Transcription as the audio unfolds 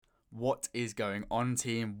What is going on,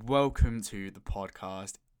 team? Welcome to the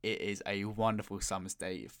podcast. It is a wonderful summer's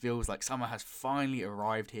day. It feels like summer has finally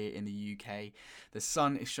arrived here in the UK. The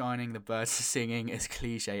sun is shining, the birds are singing, as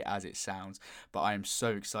cliche as it sounds, but I am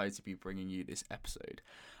so excited to be bringing you this episode.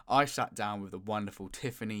 I sat down with the wonderful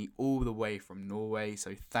Tiffany all the way from Norway,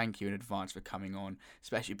 so thank you in advance for coming on,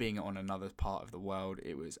 especially being on another part of the world.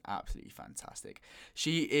 It was absolutely fantastic.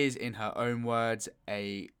 She is, in her own words,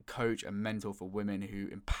 a coach and mentor for women who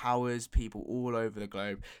empowers people all over the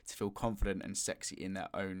globe to feel confident and sexy in their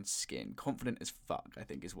own skin. Confident as fuck, I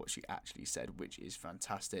think, is what she actually said, which is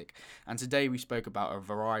fantastic. And today we spoke about a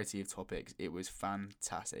variety of topics. It was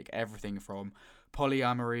fantastic. Everything from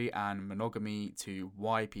polyamory and monogamy to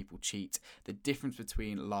why people cheat, the difference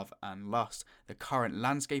between love and lust, the current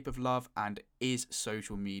landscape of love, and is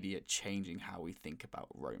social media changing how we think about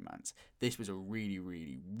romance. This was a really,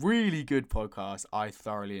 really, really good podcast. I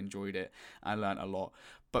thoroughly enjoyed it and learned a lot.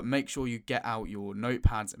 But make sure you get out your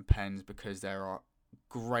notepads and pens because there are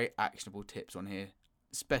great actionable tips on here,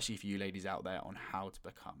 especially for you ladies out there, on how to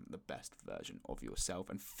become the best version of yourself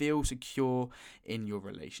and feel secure in your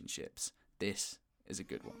relationships. This is a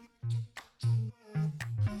good one.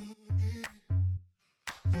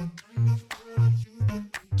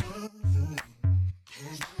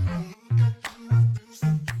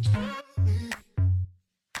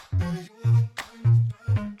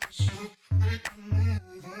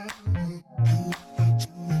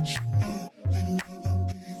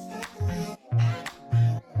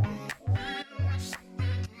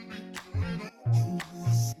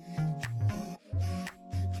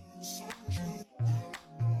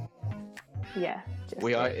 Yeah,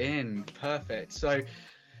 We are in. Perfect. So,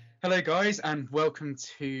 hello, guys, and welcome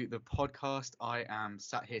to the podcast. I am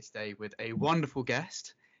sat here today with a wonderful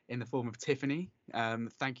guest in the form of Tiffany.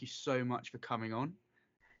 Thank you so much for coming on.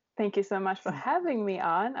 Thank you so much for having me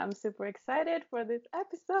on. I'm super excited for this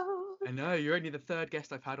episode. I know you're only the third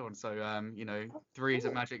guest I've had on, so three is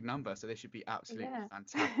a magic number, so this should be absolutely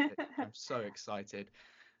fantastic. I'm so excited.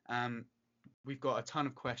 We've got a ton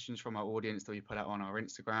of questions from our audience that we put out on our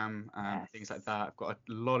Instagram, things like that. I've got a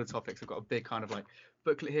lot of topics. I've got a big kind of like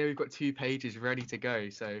booklet here. We've got 2 pages ready to go.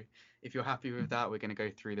 So if you're happy with that, we're going to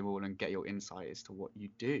go through them all and get your insight as to what you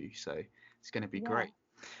do. So it's going to be great.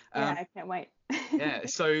 I can't wait. Yeah.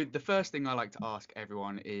 So the first thing I like to ask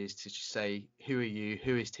everyone is to just say, who are you?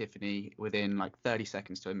 Who is Tiffany? Within like 30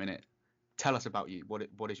 seconds to a minute. Tell us about you.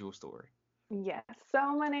 What is your story? Yes.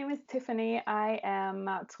 So my name is Tiffany. I am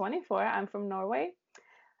 24. I'm from Norway.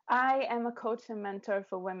 I am a coach and mentor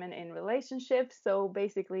for women in relationships. So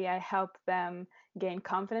basically, I help them gain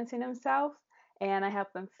confidence in themselves and I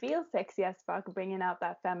help them feel sexy as fuck, bringing out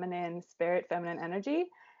that feminine spirit, feminine energy.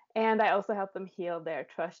 And I also help them heal their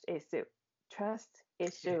trust issues.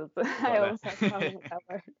 I almost have problems with that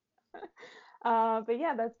word. But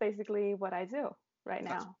yeah, that's basically what I do right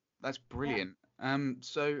now. That's brilliant.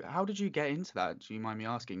 So how did you get into that? Do you mind me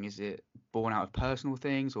asking? Is it born out of personal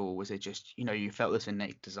things, or was it just, you felt this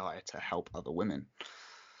innate desire to help other women?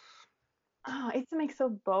 It's a mix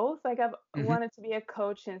of both. Like I've wanted to be a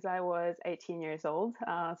coach since I was 18 years old.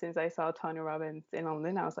 Since I saw Tony Robbins in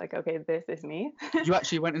London, I was like, okay, this is me. You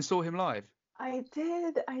actually went and saw him live? I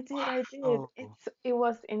did. Wow. It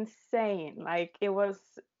was insane. Like it was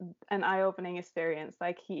an eye-opening experience.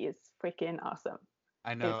 Like he is freaking awesome.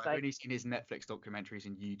 I know. It's I've like, only seen his Netflix documentaries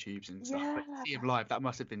and YouTubes and stuff, but to yeah. see him live, that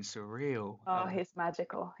must have been surreal. Oh, he's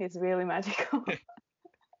magical. He's really magical.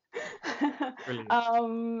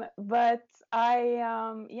 Brilliant. But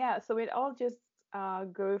yeah, so it all just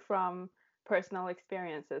grew from personal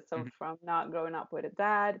experiences. So from not growing up with a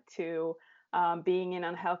dad to being in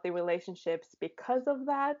unhealthy relationships because of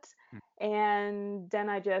that. And then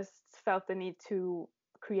I just felt the need to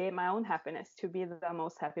create my own happiness, to be the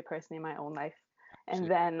most happy person in my own life. And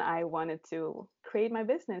then I wanted to create my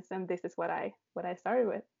business, and this is what I started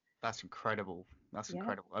with. That's incredible. That's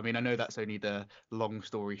incredible. I mean, I know that's only the long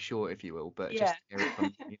story short, if you will, but just to hear it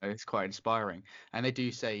from, it's quite inspiring. And they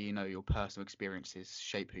do say, your personal experiences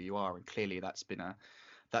shape who you are, and clearly that's been a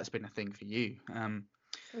thing for you.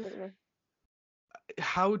 Absolutely.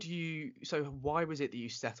 So why was it that you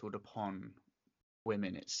settled upon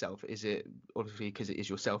women itself? Is it obviously because it is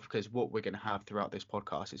yourself? Because what we're going to have throughout this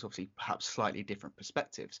podcast is obviously perhaps slightly different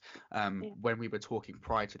perspectives. When we were talking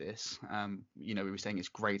prior to this, we were saying it's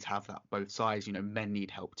great to have that both sides. Men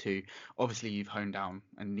need help too. Obviously, you've honed down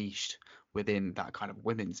and niched within that kind of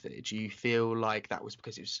women's sphere. Do you feel like that was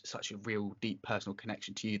because it was such a real deep personal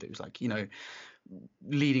connection to you that was like,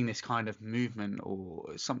 leading this kind of movement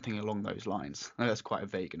or something along those lines? I know that's quite a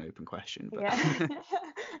vague and open question, but Yeah.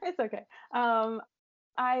 It's okay.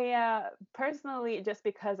 I personally, just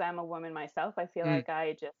because I'm a woman myself, I feel Mm, like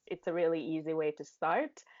it's a really easy way to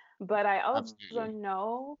start. But I also absolutely.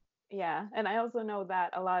 know, yeah, and I also know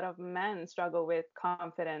that a lot of men struggle with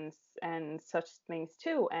confidence and such things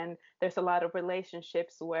too. And there's a lot of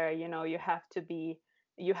relationships where, you have to be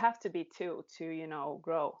two to,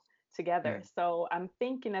 grow together. Mm, So I'm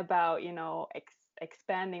thinking about,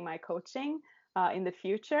 expanding my coaching in the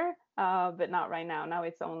future, but not right now. Now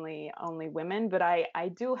it's only women, but I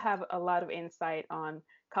do have a lot of insight on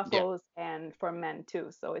yeah. couples and for men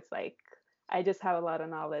too. So it's like I just have a lot of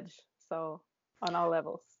knowledge. So on all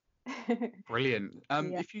levels. Brilliant.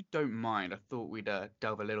 Yeah. If you don't mind, I thought we'd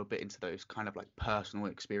delve a little bit into those kind of like personal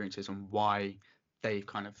experiences and why they've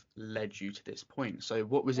kind of led you to this point. So,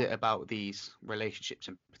 what was Yeah. it about these relationships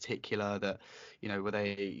in particular that, were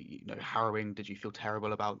they, harrowing? Did you feel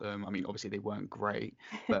terrible about them? I mean, obviously they weren't great,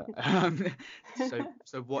 but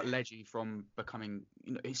so what led you from becoming,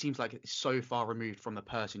 it seems like it's so far removed from the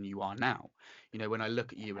person you are now. When I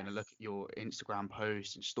look at you and I look Yes. at your Instagram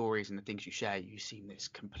posts and stories and the things you share, you seem this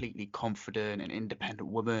completely confident and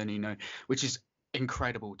independent woman, which is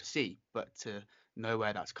incredible to see. But to know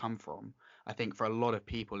where that's come from, I think for a lot of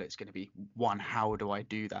people, it's going to be one, how do I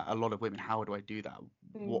do that? A lot of women, how do I do that?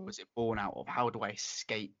 What Mm, was it born out of? How do I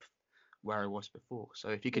escape where I was before? So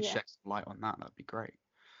if you could yeah. shed some light on that, that'd be great.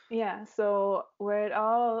 Yeah, so where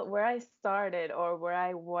I started, or where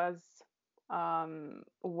I was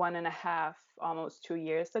 1.5, almost 2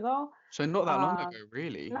 years ago. So not that long Um ago,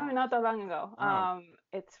 really. no, not that long ago. Wow.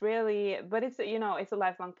 It's really, but it's a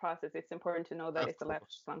lifelong process. It's important to know that Of it's a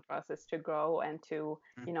course. lifelong process to grow and to,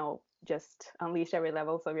 Mm, just unleash every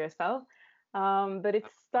levels of yourself. But it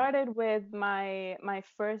right. started with my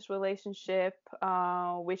first relationship,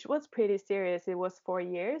 which was pretty serious. It was 4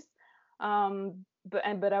 years.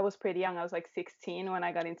 But I was pretty young. I was like 16 when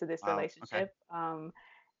I got into this Wow. Okay. relationship.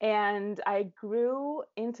 And I grew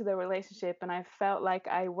into the relationship and I felt like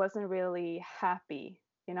I wasn't really happy.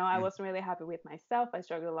 I Mm, wasn't really happy with myself. I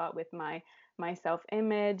struggled a lot with my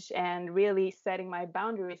self-image and really setting my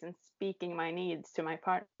boundaries and speaking my needs to my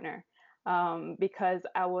partner. Because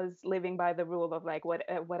I was living by the rule of like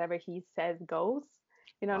whatever he says goes.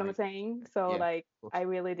 You know what I'm right. saying? So Yeah. like Of I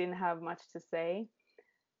course. really didn't have much to say.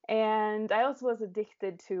 And I also was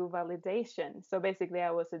addicted to validation. So basically,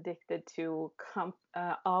 I was addicted to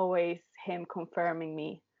always him confirming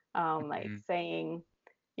me, like Mm, saying,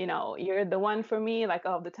 you're the one for me, like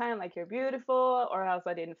all the time, like you're beautiful, or else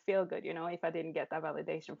I didn't feel good, if I didn't get that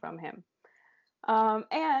validation from him.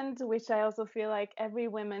 And which I also feel like every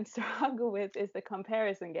woman struggle with is the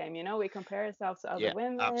comparison game. We compare ourselves to other yeah.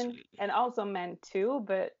 women Absolutely. and also men too,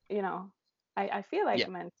 but I feel like Yeah.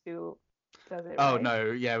 men too does it Oh right. no,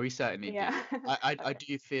 yeah, we certainly do. Yeah. I Okay.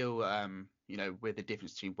 do feel with the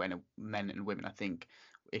difference between men and women, I think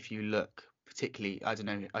if you look particularly, I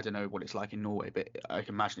don't know what it's like in Norway, but I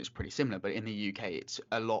can imagine it's pretty similar. But in the UK, it's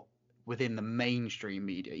a lot within the mainstream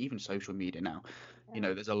media, even social media now.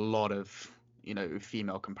 Yeah. There's a lot of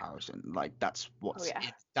female comparison. Like Oh yeah.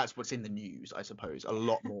 that's what's in the news, I suppose. A Yeah.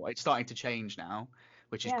 lot more. It's starting to change now,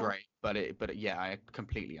 which is Yeah, great. But yeah, I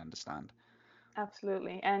completely understand.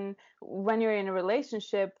 absolutely. And when you're in a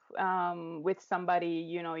relationship with somebody,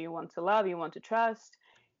 you want to love, you want to trust,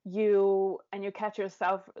 you catch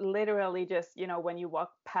yourself literally just, when you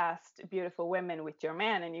walk past beautiful women with your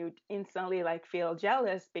man and you instantly like feel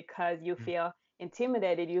jealous because you Mm, feel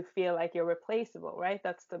intimidated, you feel like you're replaceable, right?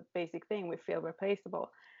 That's the basic thing. We feel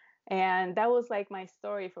replaceable. And that was like my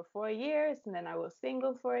story for 4 years. And then I was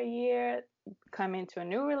single for a year, come into a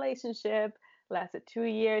new relationship, lasted 2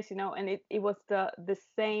 years, and it was the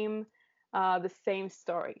same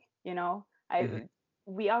story, mhm.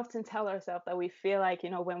 we often tell ourselves that we feel like,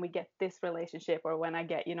 when we get this relationship or when I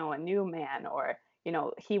get, a new man, or,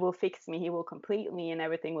 he will fix me, he will complete me, and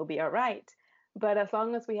everything will be all right. But as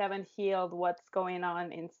long as we haven't healed what's going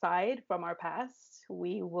on inside from our past,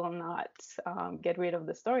 we will not get rid of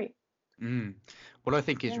the story. Mm. What I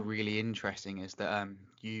think is Yeah. really interesting is that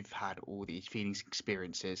you've had all these feelings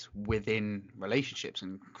experiences within relationships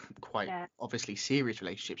and quite Yeah. obviously serious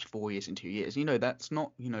relationships, 4 years and 2 years. That's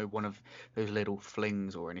not, one of those little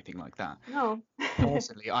flings or anything like that. No.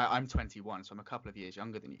 Personally, I'm 21, so I'm a couple of years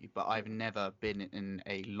younger than you, but I've never been in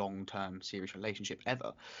a long-term serious relationship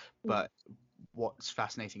ever. Mm. But what's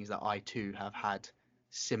fascinating is that I too have had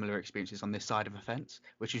similar experiences on this side of the fence,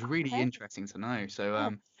 which is really Okay. interesting to know. So Yeah.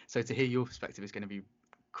 so to hear your perspective is going to be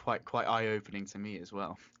quite eye-opening to me as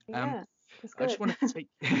well. Um, Yeah. That's I just good. want to take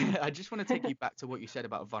I just want to take you back to what you said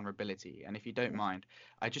about vulnerability. And if you don't Yeah. mind,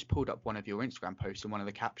 I just pulled up one of your Instagram posts and one of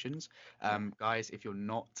the captions. Yeah. Guys, if you're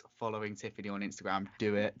not following Tiffany on Instagram,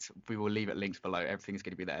 do it. We will leave it links below. Everything's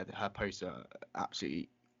going to be there. Her posts are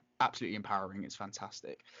absolutely empowering. It's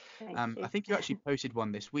fantastic. Thank I you. think you actually posted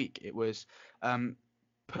one this week. It was um,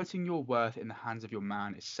 putting your worth in the hands of your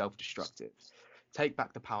man is self-destructive. Take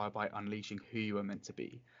back the power by unleashing who you are meant to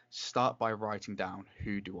be. Start by writing down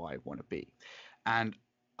who do I want to be. And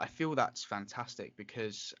I feel that's fantastic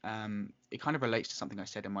because it kind of relates to something I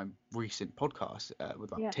said in my recent podcast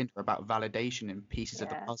about Yeah. Tinder about validation and pieces of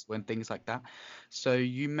the Yeah. puzzle and things like that. So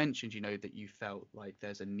you mentioned, that you felt like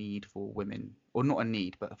there's a need for women, or not a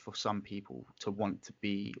need, but for some people to want to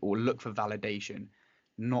be or look for validation,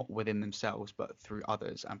 not within themselves, but through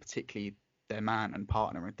others, and particularly their man and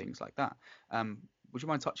partner and things like that. Um, would you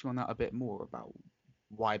mind touching on that a bit more about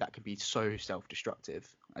why that can be so self-destructive,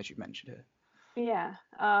 as you mentioned here? Yeah.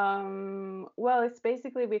 Well, it's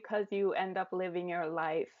basically because you end up living your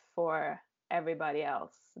life for everybody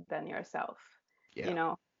else than yourself. You Yeah.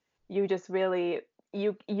 know, you just really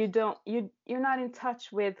you don't you're not in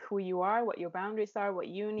touch with who you are, what your boundaries are, what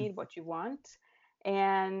you need, what you want.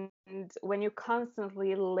 And when you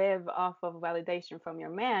constantly live off of validation from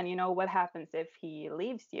your man, what happens if he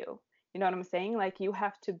leaves you? You know what I'm saying? Like you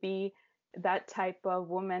have to be that type of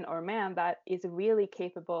woman or man that is really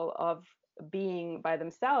capable of being by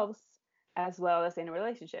themselves as well as in a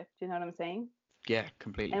relationship. Do you know what I'm saying? Yeah,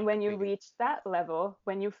 completely, And when you completely. reach that level,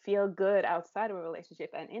 when you feel good outside of a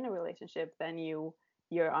relationship and in a relationship, then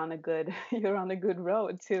you're on a good you're on a good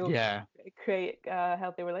road to Yeah. create a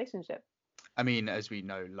healthy relationship. I mean, as we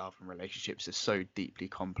know, love and relationships are so deeply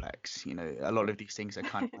complex. A lot of these things are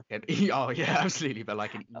kind of like an, oh yeah, absolutely, but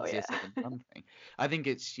like an Oh easier yeah. said than done thing. I think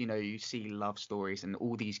it's, you see love stories and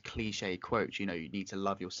all these cliche quotes, you need to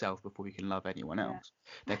love yourself before you can love anyone Yeah. else.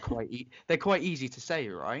 They're quite easy to say,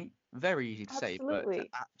 right? Very easy to say, but to Absolutely.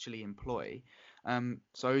 actually employ.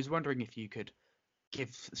 So I was wondering if you could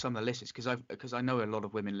give some of the listeners, because I know a lot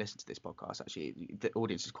of women listen to this podcast. Actually, the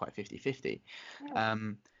audience is quite 50-50. Yeah.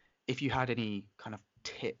 um if you had any kind of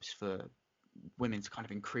tips for women to kind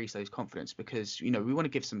of increase those confidence, because we want to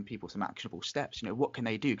give some people some actionable steps. What can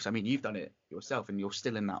they do? Because I mean, you've done it yourself and you're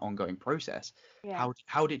still in that ongoing process. Yeah.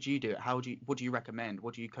 How did you do it? What do you recommend?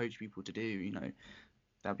 What do you coach people to do?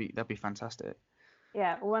 That'd be fantastic.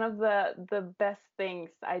 Yeah, one of the best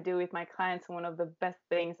things I do with my clients, and one of the best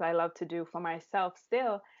things I love to do for myself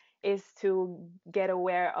still, is to get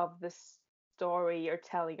aware of the story you're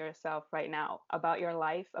telling yourself right now about your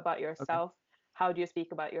life, about Okay. yourself. How do you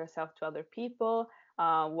speak about yourself to other people?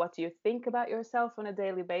 What do you think about yourself on a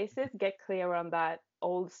daily basis? Get clear on that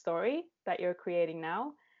old story that you're creating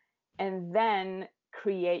now, and then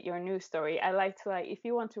create your new story. I like to, like, if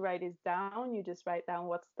you want to write this down, you just write down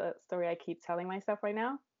what's the story I keep telling myself right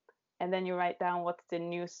now, and then you write down what's the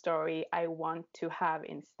new story I want to have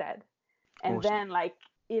instead. And Awesome. then, like,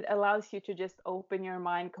 it allows you to just open your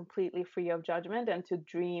mind completely free of judgment and to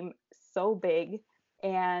dream so big.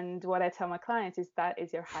 And what I tell my clients is that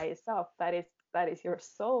is your highest self. That is your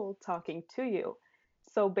soul talking to you.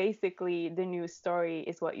 So basically, the new story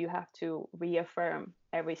is what you have to reaffirm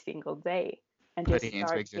every single day and just Putting it into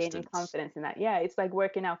start gaining existence. confidence in that. Yeah, it's like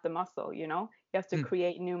working out the muscle, You have to Hmm.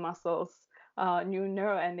 create new muscles, new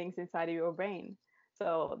neural endings inside of your brain.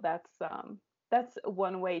 So that's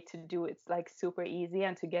one way to do it. It's like super easy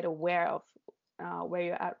and to get aware of where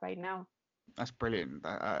you're at right now. That's brilliant.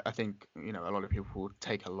 I think a lot of people will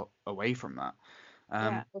take a lot away from that. Yeah,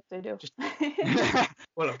 um hope they do. just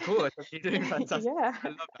Well, of course, you're doing fantastic. Yeah. I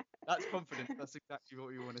love that. That's confidence. That's exactly what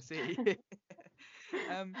we want to see.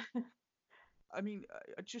 um I mean,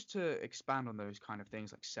 just to expand on those kind of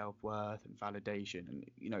things like self-worth and validation,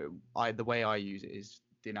 and the way I use it is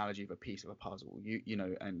the analogy of a piece of a puzzle.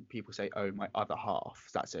 And people say, "Oh, my other half."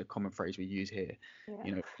 That's a common phrase we use here.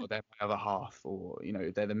 Yeah. Or they're my other half, or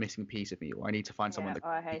they're the missing piece of me, or I need to find someone Yeah. that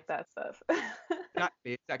Oh, I hate completes. that stuff.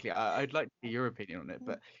 Exactly, exactly. I'd like to hear your opinion on it,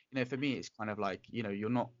 but for me, it's kind of like you're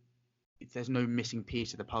not. There's no missing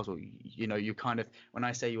piece of the puzzle. You kind of, when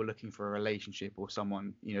I say you're looking for a relationship or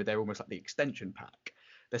someone, they're almost like the extension pack.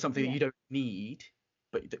 There's something that Yeah. you don't need,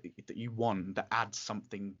 but that you want, that adds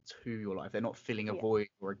something to your life. They're not filling a Yeah. void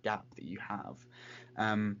or a gap that you have.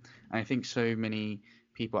 And I think so many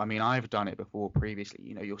people. I mean, I've done it before previously.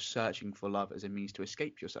 You're searching for love as a means to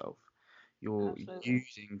escape yourself. You're Absolutely.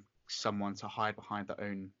 using someone to hide behind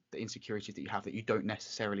the insecurities that you have that you don't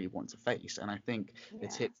necessarily want to face. And I think the Yeah.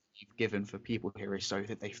 tips you've given for people here is so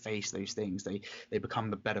that they face those things, they become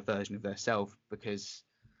the better version of their self, because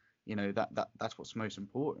that's what's most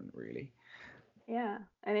important, really. Yeah.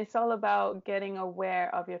 And it's all about getting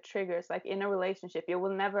aware of your triggers. Like in a relationship, you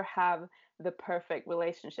will never have the perfect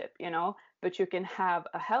relationship, but you can have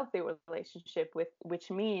a healthy relationship with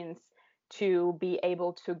which means to be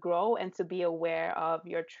able to grow and to be aware of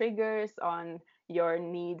your triggers on your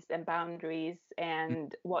needs and boundaries Mm.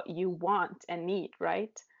 and what you want and need,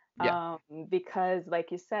 right? Yeah. Because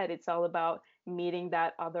like you said, it's all about meeting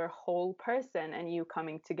that other whole person and you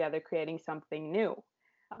coming together creating something new,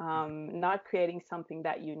 not creating something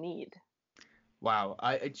that you need. Wow,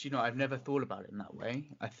 I've never thought about it in that way.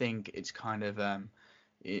 I think it's kind of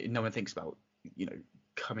no one thinks about, you know,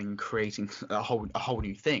 coming and creating a whole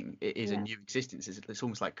new thing. It is a Yeah. new existence. It's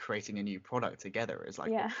almost like creating a new product together. It's like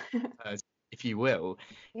the Yeah. first, if you will,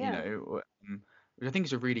 you Yeah. know, which I think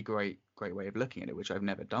is a really great way of looking at it, which I've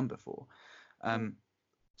never done before. Yeah. Um,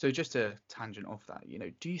 so just a tangent off that,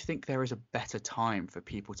 do you think there is a better time for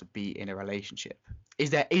people to be in a relationship? Is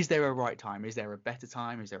there a right time? Is there a better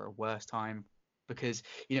time? Is there a worse time? Because,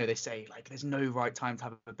 they say like there's no right time to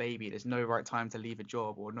have a baby, there's no right time to leave a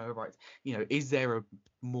job, or no right, is there a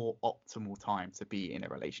more optimal time to be in a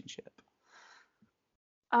relationship?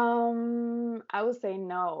 I would say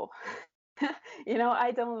no.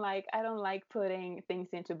 I don't like putting things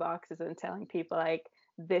into boxes and telling people like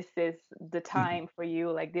this is the Mhm. time for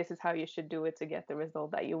you, like this is how you should do it to get the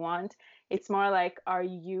result that you want. It's more like, are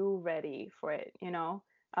you ready for it,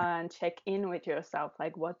 and check in with yourself,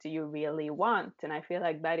 like what do you really want? And I feel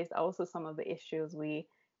like that is also some of the issues we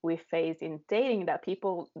face in dating, that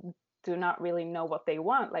people do not really know what they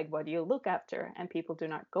want, like what do you look after, and people do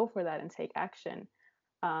not go for that and take action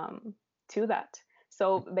um, to that.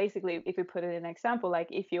 So basically, if we put it in an example, like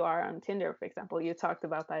if you are on Tinder, for example, you talked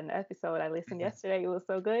about that in the episode I listened Mhm. yesterday. It was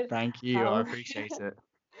so good. Thank you. I Um, appreciate it.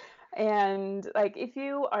 and like if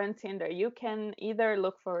you are on Tinder, you can either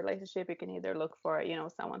look for a relationship, you can either look for,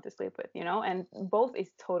 someone to sleep with, and both is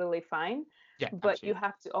totally fine. Yeah, But you absolutely.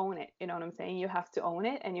 have to own it. You know what I'm saying? You have to own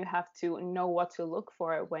it and you have to know what to look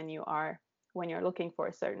for when you're looking for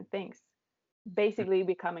certain things. Basically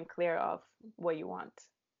becoming clear of what you want.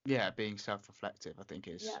 Yeah, being self-reflective, I think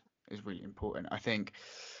Yeah. is really important. I think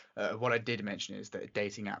what I did mention is that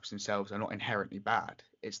dating apps themselves are not inherently bad.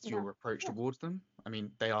 It's No. your approach Yeah. towards them. I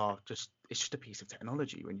mean, it's just a piece of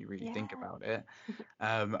technology when you really think Yeah. about it.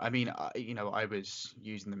 I mean, I was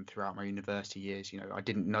using them throughout my university years. I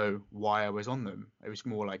didn't know why I was on them. It was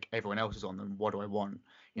more like everyone else is on them. What do I want?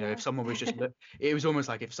 If Yeah. someone was just look, it was almost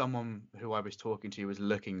like if someone who I was talking to was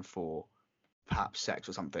looking for perhaps sex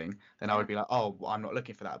or something, then I Yeah. would be like, oh, well, I'm not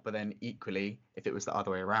looking for that. But then equally, if it was the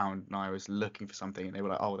other way around and I was looking for something and they were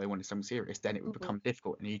like, oh, they wanted something serious, then it would Mhm. become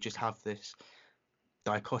difficult. And you just have this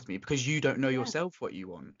dichotomy because you don't know Yeah. yourself what you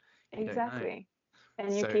want. You don't know. Exactly.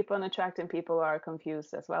 And you So, keep on attracting people who are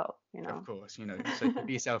confused as well, of course, so to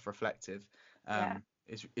be self-reflective Yeah.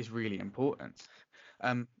 is really important.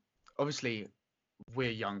 Um, Obviously, we're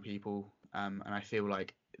young people, and I feel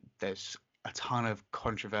like there's a ton of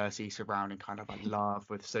controversy surrounding kind of like love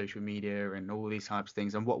with social media and all these types of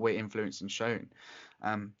things and what we're influenced and shown.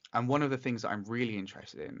 And one of the things that I'm really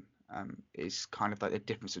interested in is kind of like the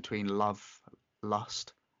difference between love,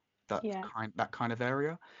 lust, Yeah. that kind of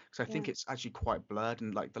area, because I Yeah. think it's actually quite blurred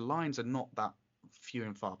and like the lines are not that few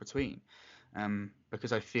and far between.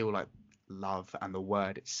 Because I feel like love and the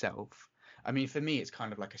word itself. I mean, for me, it's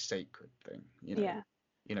kind of like a sacred thing. Yeah. You Yeah.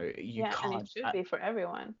 And it can't. should be for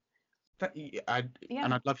everyone. That, I and Yeah.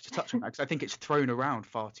 I'd love to touch on that because I think it's thrown around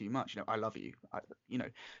far too much. I love you.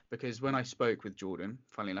 Because when I spoke with Jordan,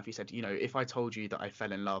 funnily enough, he said, if I told you that I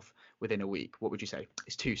fell in love within a week, what would you say?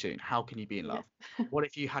 It's too soon. How can you be in Yeah. love? What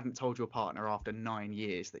if you hadn't told your partner after 9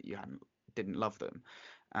 years that you didn't love them?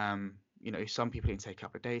 Some people can take a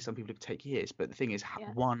couple of days, some people can take years. But the thing is,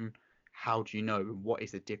 Yeah. one, how do you know what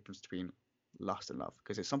is the difference between lust and love?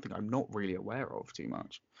 Because it's something I'm not really aware of too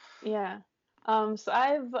much. Yeah. So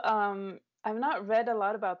I've not read a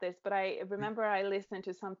lot about this, but I remember I listened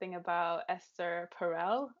to something about Esther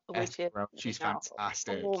Perel, which Esther is, Perel, she's oh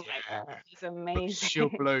fantastic. my God, Yeah. she's But she'll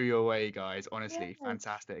amazing. blow you away, guys. Honestly, Yes.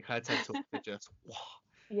 fantastic. Her TED Talks are just wow.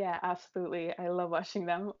 Yeah, absolutely. I love watching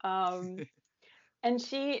them. And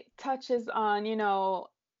she touches on,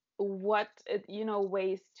 what,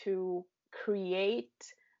 ways to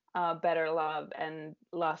create better love and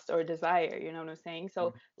lust or desire, you know what I'm saying?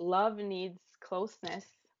 So love needs closeness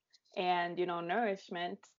and,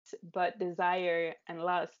 nourishment, but desire and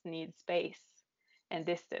lust need space and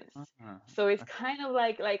distance. Ah, So it's kind of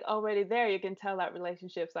like already there, you can tell that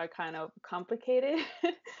relationships are kind of complicated.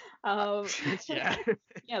 um, yeah.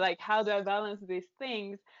 yeah, like how do I balance these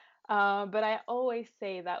things? But I always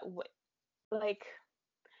say that like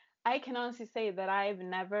I can honestly say that I've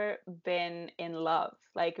never been in love,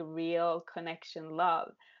 like real connection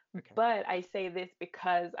love. Okay. But I say this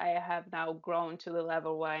because I have now grown to the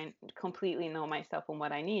level where I completely know myself and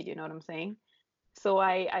what I need. You know what I'm saying? So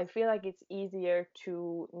Yeah. I feel like it's easier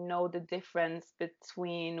to know the difference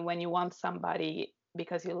between when you want somebody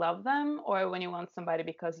because you love them, or when you want somebody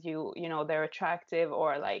because you know they're attractive,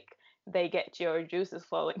 or like they get your juices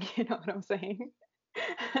flowing. You know what I'm saying?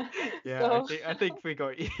 Yeah, I So think we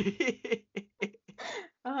got you.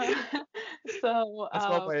 uh, so That's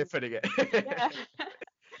one way of putting yeah, it.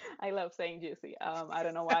 I love saying juicy. I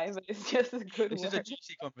don't know why, but it's just a good This is a word.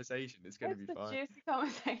 juicy conversation. It's going to It's be a fine. juicy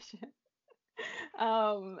conversation.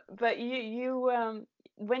 But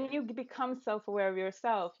when you become self-aware of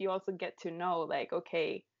yourself, you also get to know, like,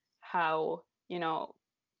 okay, how,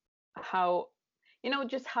 how,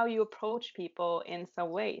 just how you approach people in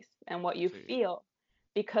some ways and what you Absolutely. feel,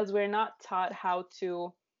 because we're not taught how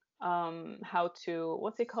to,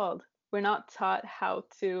 what's it called? We're not taught how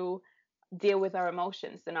to deal with our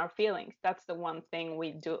emotions and our feelings. That's the one thing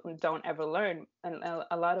we don't ever learn, and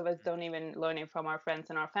a lot of us don't even learn it from our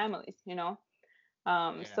friends and our families. Yeah.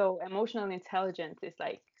 So emotional intelligence is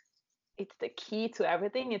like, it's the key to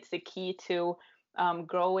everything. It's the key to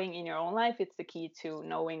growing in your own life. It's the key to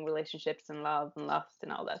knowing relationships and love and lust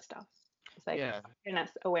and all that stuff. It's like Yeah.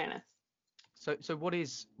 awareness. So what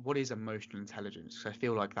is emotional intelligence? 'Cause I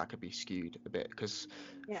feel like that could be skewed a bit because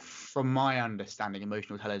Yeah. from my understanding,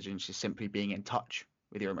 emotional intelligence is simply being in touch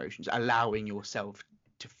with your emotions, allowing yourself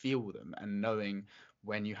to feel them and knowing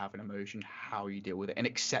when you have an emotion, how you deal with it, and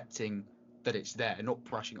accepting that it's there, not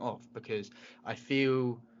brushing off. Because I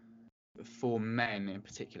feel for men in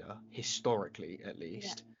particular, historically at Yeah.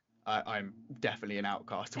 least, I'm definitely an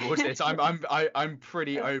outcast towards this. I'm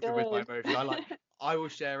pretty That's open with my good. emotions. I will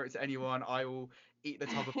share it to anyone. I will eat the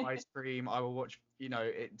tub of ice cream. I will watch,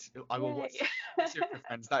 I will Yay. watch Series of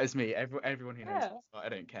Friends. That is me. Everyone who knows Yeah. me, I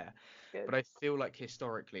don't care. Good. But I feel like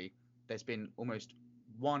historically there's been almost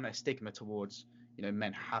a stigma towards,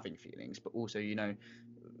 men having feelings, but also,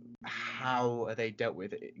 how are they dealt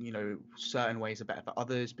with it? Certain ways are better for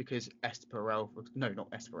others because Esther Perel, no, not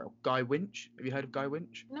Esther Perel, Guy Winch. Have you heard of Guy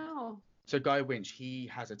Winch? No. So Guy Winch, he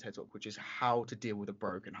has a TED Talk which is how to deal with a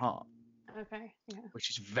broken heart, Okay. Yeah.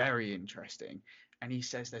 which is very interesting. And he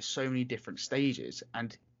says there's so many different stages,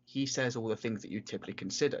 and he says all the things that you typically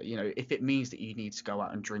consider. If it means that you need to go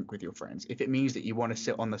out and drink with your friends, if it means that you want to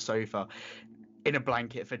sit on the sofa in a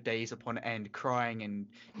blanket for days upon end, crying and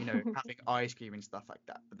having ice cream and stuff like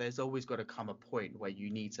that. But there's always got to come a point where you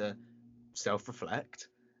need to self-reflect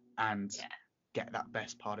and Yeah. get that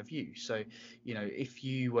best part of you. So, if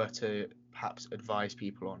you were to perhaps advise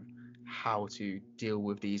people on how to deal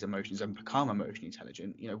with these emotions and become emotionally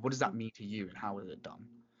intelligent, what does that mean to you and how is it done?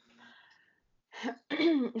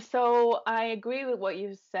 So I agree with what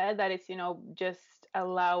you said, that it's, just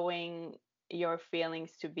allowing your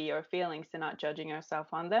feelings to be your feelings and not judging yourself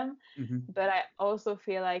on them. Hmm. But I also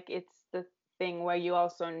feel like it's the thing where you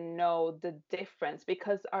also know the difference,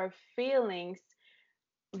 because our feelings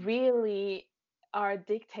really are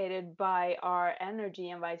dictated by our energy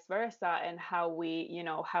and vice versa, and how we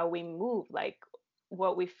move, like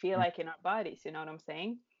what we feel like in our bodies. You know what I'm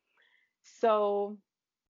saying? So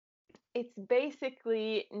it's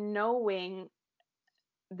basically knowing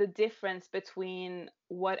the difference between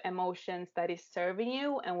what emotions that is serving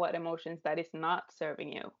you and what emotions that is not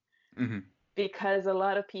serving you, Hmm. because a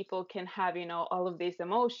lot of people can have all of these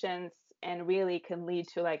emotions and really can lead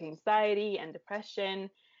to like anxiety and depression,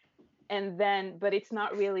 and then but it's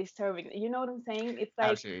not really serving. You know what I'm saying? It's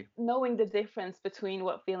like Absolutely. knowing the difference between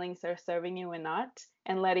what feelings are serving you and not,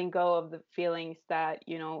 and letting go of the feelings that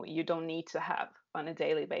you don't need to have on a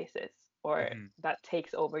daily basis, or Hmm. that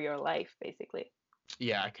takes over your life basically.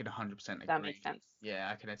 Yeah, I can 100% That makes agree. sense. Yeah,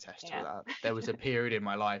 I can attest to Yeah. that. There was a period in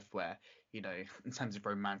my life where, in terms of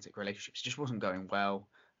romantic relationships, it just wasn't going well.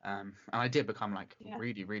 And I did become like Yeah.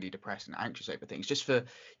 really, really depressed and anxious over things just for,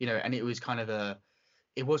 and it was kind of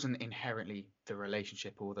it wasn't inherently the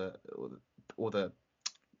relationship or the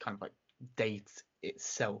kind of like date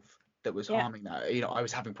itself that was Yeah. harming that. I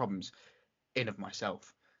was having problems in of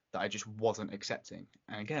myself that I just wasn't accepting.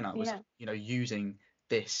 And again, I was, Yeah. using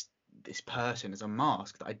this person as a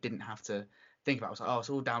mask that I didn't have to think about. I was like, oh, it's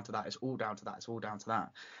all down to that. It's all down to that. It's all down to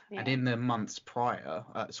that. And Yeah. in the months prior,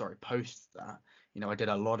 post that, I did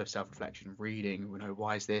a lot of self-reflection, reading,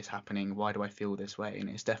 why is this happening? Why do I feel this way? And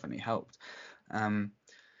it's definitely helped. Um,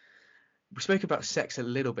 we spoke about sex a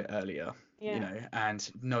little bit earlier, Yeah.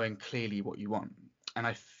 and knowing clearly what you want. And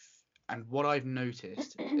And what I've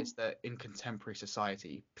noticed is that in contemporary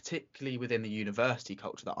society, particularly within the university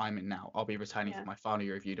culture that I'm in now, I'll be returning for Yeah. my final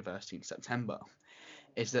year of university in September,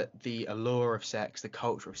 is that the allure of sex, the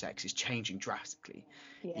culture of sex is changing drastically.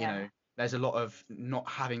 You Yeah. know, there's a lot of not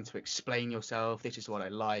having to explain yourself. This is what I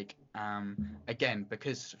like. Again,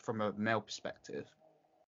 because from a male perspective,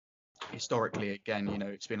 historically, again,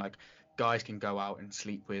 it's been like guys can go out and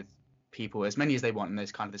sleep with people as many as they want, and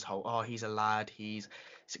there's kind of this whole, oh, he's a lad, he's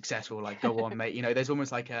successful, like go on, mate. There's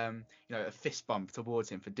almost like a fist bump towards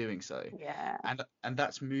him for doing so, Yeah. and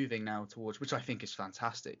that's moving now towards, which I think is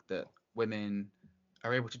fantastic, that women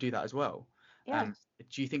are able to do that as well. Yeah. Um,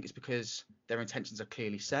 do you think it's because their intentions are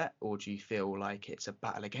clearly set, or do you feel like it's a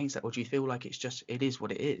battle against that, or do you feel like it is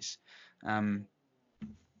what it is? Um,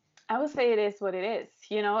 I would say it is what it is.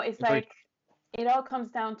 It's Agreed. like it all comes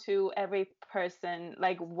down to every person,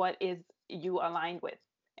 like what is you aligned with.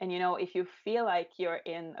 And if you feel like you're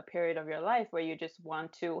in a period of your life where you just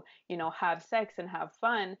want to, have sex and have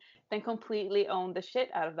fun, then completely own the shit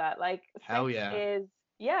out of that. Like Hell sex yeah. is,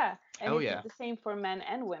 yeah, and Hell it's yeah. the same for men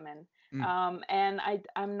and women. Mm. And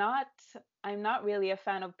I'm not really a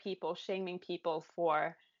fan of people shaming people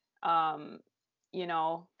for, um,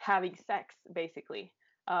 having sex, basically,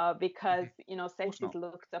 because Mhm. Of sex course is not.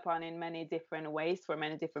 looked upon in many different ways for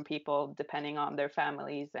many different people depending on their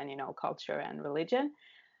families and culture and religion.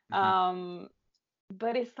 Hmm. um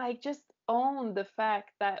but it's like, just own the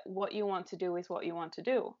fact that what you want to do is what you want to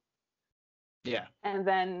do, Yeah. and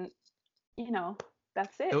then you know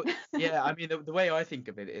that's it. The, yeah, I mean, the way I think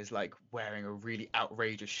of it is like wearing a really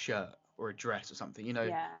outrageous shirt or a dress or something.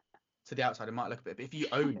 Yeah, To the outside, it might look a bit, but if you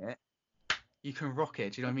own it, you can rock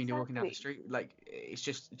it. Do you know what I mean? You're walking down the exactly. street, like it's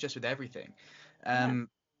just with everything. Yeah, Um,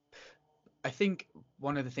 I think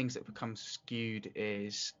one of the things that becomes skewed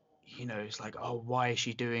is, it's like, oh, why is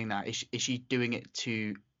she doing that? Is she doing it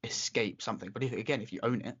to escape something? But if you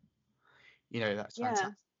own it, that's yeah.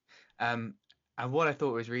 fantastic. Um, and what I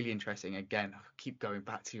thought was really interesting, again, I keep going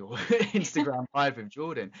back to your Instagram live with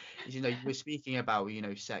Jordan, is you were speaking about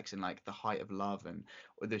sex and like the height of love and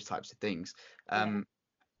all those types of things. Yeah,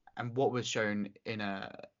 And what was shown in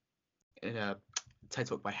a TED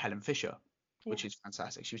talk by Helen Fisher, yeah, which is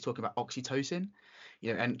fantastic. She was talking about oxytocin,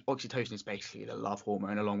 and oxytocin is basically the love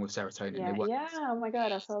hormone along with serotonin. They yeah, work. yeah. Oh my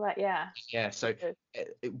god, I saw that. Yeah, Yeah. so So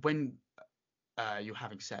good. when you're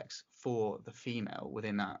having sex, for the female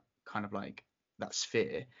within that kind of like that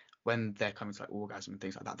sphere, when they're coming to like orgasm and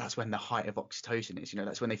things like that, that's when the height of oxytocin is.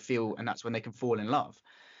 That's when they feel, and that's when they can fall in love.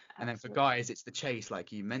 And then for Absolutely. guys, it's the chase,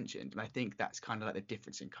 like you mentioned. And I think that's kind of like the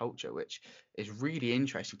difference in culture, which is really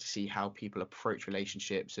interesting to see how people approach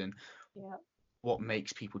relationships and Yeah, what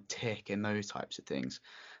makes people tick and those types of things.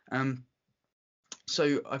 Um,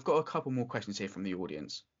 so I've got a couple more questions here from the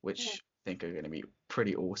audience, yeah. which I think are going to be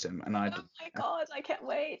pretty awesome. And Oh my god, I can't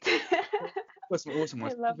wait. I've got some awesome I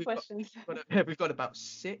ones. love We've got, questions. we've got about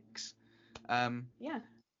six. Um, Yeah.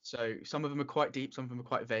 so some of them are quite deep, some of them are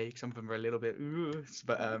quite vague, some of them are a little bit, ooh,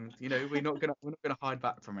 but we're not gonna hide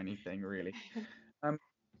back from anything really. Um,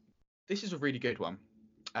 this is a really good one,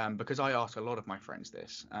 because I ask a lot of my friends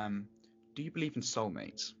this. Do you believe in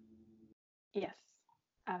soulmates? Yes,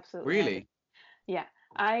 absolutely, I do. Really? Yeah,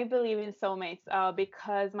 I believe in soulmates,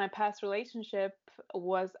 because my past relationship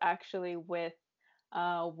was actually with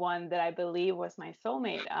one that I believe was my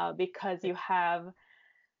soulmate, because you have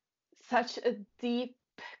such a deep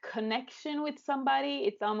connection with somebody.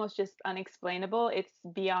 It's almost just unexplainable. It's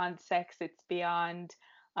beyond sex, it's beyond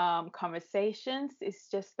conversations. It's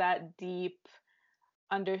just that deep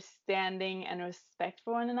understanding and respect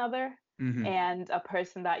for one another, Hmm. and a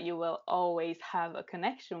person that you will always have a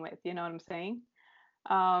connection with. You know what I'm saying?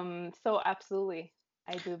 So absolutely,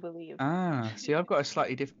 I do believe. Ah, see, I've got a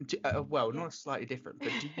slightly different, well, Yeah, not slightly different,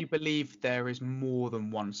 but do you believe there is more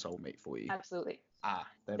than one soulmate for you? absolutely. Ah,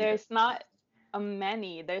 there we go. There's not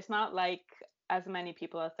there's not like as many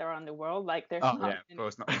people as there are in the world. Like there's Oh not yeah, of many.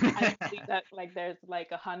 course not. I don't believe that like there's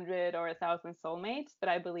like 100 or 1,000 soulmates, but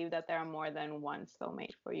I believe that there are more than one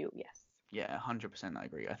soulmate for you. Yes. Yeah, 100% I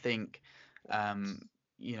agree. I think,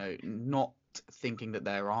 Yeah. not thinking that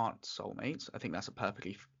there aren't soulmates, I think that's a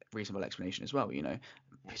perfectly reasonable explanation as well. Yeah.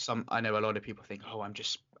 I know a lot of people think, oh, I'm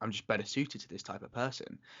just better suited to this type of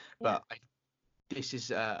person, Yeah. but this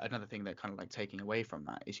is another thing that kind of like taking away from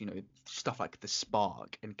that is, stuff like the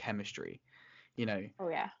spark and chemistry. You know, Oh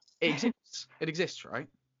yeah. it exists. It exists, right?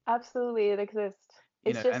 Absolutely, it exists.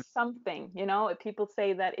 It's And just something, people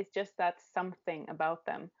say that it's just that something about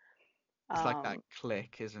them. it's like that Um,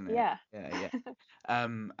 click, isn't it? yeah. Yeah, yeah.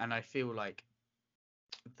 And I feel like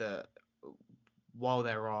that while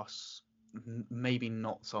there are maybe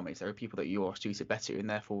not soulmates. There are people that you are suited better, and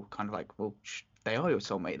therefore kind of like, well, they are your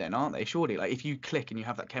soulmate then, aren't they? Surely, like if you click and you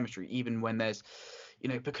have that chemistry, even when there's,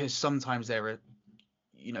 because sometimes there are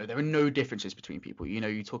no differences between people.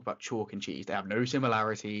 You talk about chalk and cheese; they have no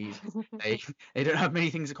similarities. They they don't have many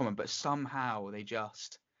things in common, but somehow it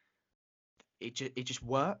just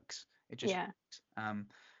works. It just Yeah. works.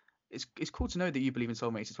 It's cool to know that you believe in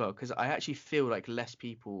soulmates as well, because I actually feel like less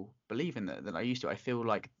people believe in that than I used to. I feel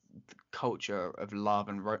like the culture of love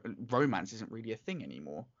and romance isn't really a thing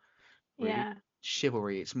anymore. Really, Yeah.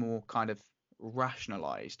 chivalry. It's more kind of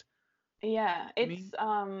rationalized. Yeah. I mean,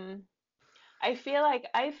 I feel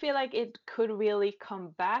like it could really come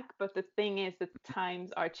back, but the thing is that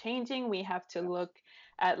times are changing. We have to yeah, look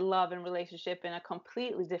at love and relationship in a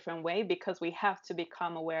completely different way because we have to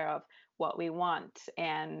become aware of what we want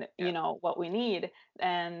and yeah, what we need.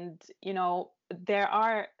 And there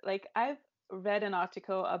are like I've read an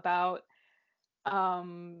article about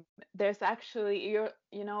there's actually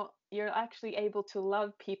you're actually able to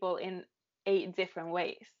love people in 8 different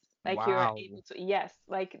ways. Like you're wow. able to, yes,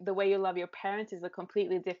 like the way you love your parents is a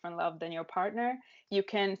completely different love than your partner. You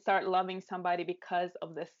can start loving somebody because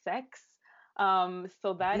of the sex.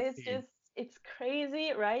 So that is Really? just, it's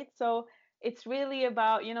crazy, right? So it's really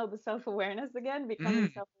about the self-awareness again, becoming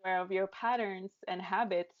Mm, self-aware of your patterns and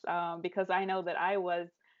habits, because I know that I was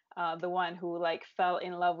the one who like fell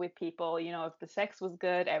in love with people. If the sex was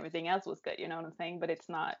good, everything else was good. You know what I'm saying? But it's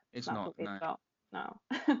it's not not, who it's no. about. No.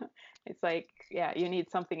 It's like, yeah, you need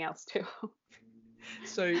something else too.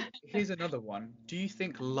 So here's another one. Do you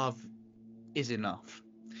think love is enough?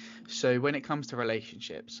 So when it comes to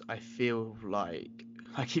relationships, I feel like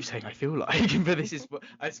I keep saying I feel like, but this is what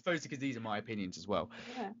I suppose because these are my opinions as well.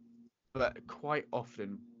 Yeah. But quite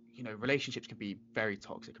often, relationships can be very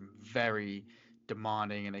toxic and very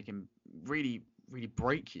demanding, and they can really, really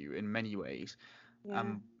break you in many ways. Yeah.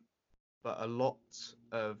 Um, but a lot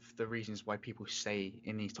of the reasons why people stay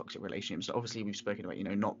in these toxic relationships, obviously we've spoken about,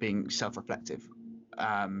 not being self-reflective,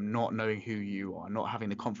 not knowing who you are, not having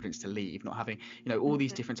the confidence to leave, not having, all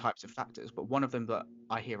these Hmm. different types of factors. But one of them that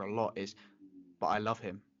I hear a lot is, but I love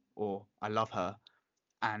him or I love her,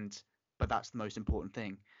 and but that's the most important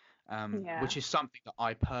thing, Yeah. which is something that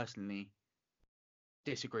I personally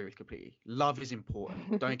disagree with completely. Love is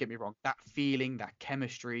important. Don't get me wrong. That feeling, that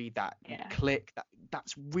chemistry, that Yeah. click,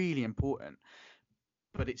 that's really important.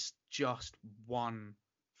 But it's just one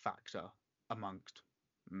factor amongst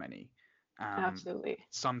many. Absolutely.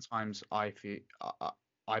 Sometimes I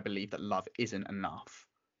believe that love isn't enough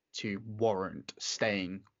to warrant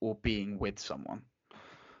staying or being with someone.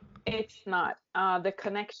 It's not. The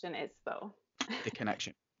connection is though. The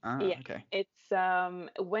connection. Ah, Yeah, okay. it's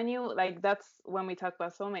when you like that's when we talk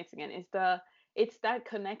about soulmates again. It's that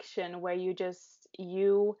connection where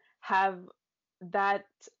you have that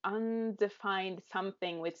undefined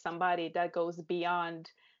something with somebody that goes beyond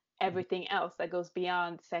Mhm. everything else, that goes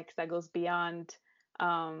beyond sex, that goes beyond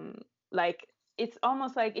um like it's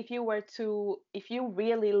almost like if you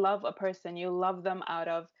really love a person, you love them out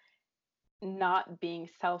of not being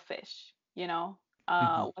selfish,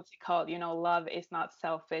 Mhm. what's it called? Love is not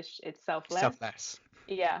selfish, it's selfless. Selfless.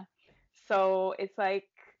 Yeah. So it's like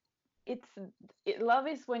it's love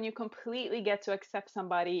is when you completely get to accept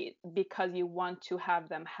somebody because you want to have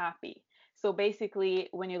them happy. So basically,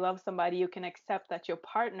 when you love somebody, you can accept that your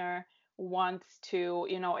partner wants to,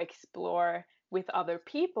 explore with other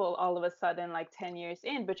people all of a sudden, like 10 years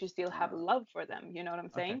in, but you still have Ah, love for them. You know what I'm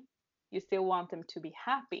okay. saying? You still want them to be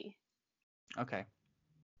happy. Okay.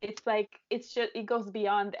 It's like it's just it goes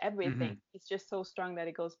beyond everything. Mhm. It's just so strong that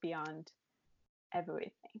it goes beyond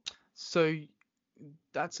everything. So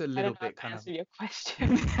that's a I little don't know if bit I kind of. answered your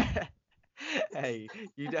question. Hey,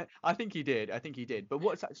 I think you did. I think you did. But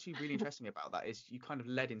what's actually really interesting about that is you kind of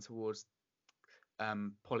led in towards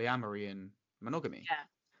polyamory and monogamy. Yeah.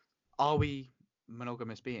 Are we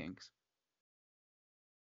monogamous beings?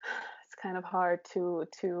 It's kind of hard to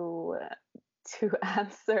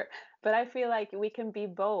answer, but I feel like we can be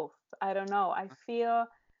both. I don't know. I feel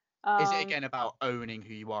Is it um again about owning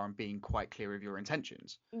who you are and being quite clear of your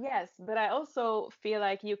intentions? yes, but I also feel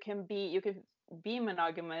like you can be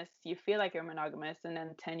monogamous. You feel like you're monogamous, and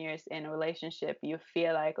then 10 years in a relationship, you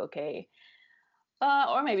feel like okay,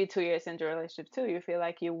 or maybe 2 years into a relationship too, you feel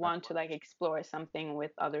like you Right. want to like explore something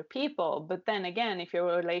with other people. But then again, if your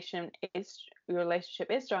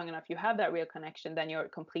relationship is strong enough, you have that real connection, then you're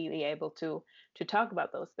completely able to talk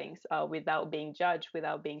about those things without being judged,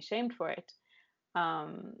 without being shamed for it.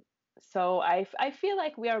 Um, so I feel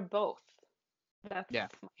like we are both. That's Yeah.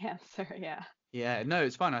 my answer. Yeah. Yeah. No,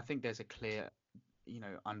 it's fine. I think there's a clear,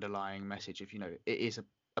 underlying message of, it is a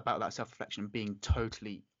about that self-reflection, being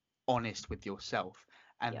totally honest with yourself,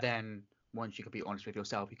 and Yep. then once you can be honest with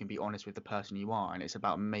yourself, you can be honest with the person you are, and it's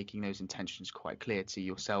about making those intentions quite clear to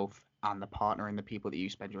yourself and the partner and the people that you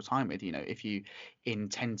spend your time with. If you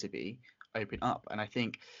intend to be, open up. And I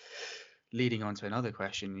think leading on to another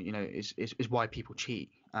question, is why people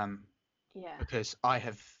cheat. Yeah. Because I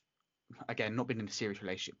have, again, not been in a serious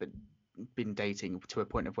relationship, but been dating to a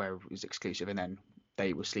point of where it was exclusive, and then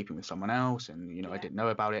they were sleeping with someone else, and I Yeah. didn't know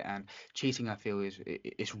about it. And cheating, I feel,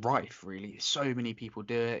 is rife, really. So many people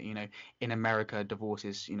do it. In America,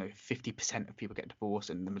 divorces, 50% of people get divorced,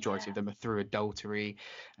 and the majority of Yeah. them are through adultery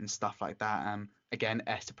and stuff like that. Again,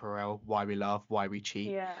 Esther Perel, Why We Love, Why We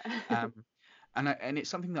Cheat. Yeah. um and it's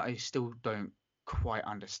something that I still don't quite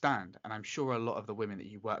understand. And I'm sure a lot of the women that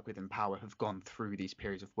you work with in power have gone through these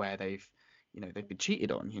periods of where they've been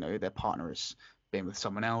cheated on. Their partner has been with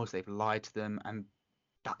someone else, they've lied to them, and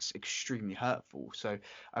that's extremely hurtful. So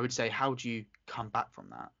I would say, how do you come back from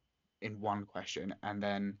that in one question? And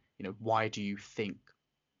then, why do you think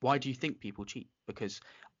people cheat? Because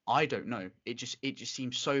I don't know. It just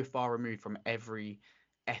seems so far removed from every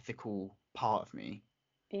ethical part of me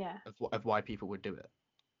Yeah. of why people would do it.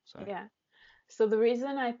 So. Yeah. So the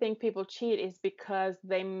reason I think people cheat is because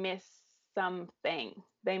they miss something.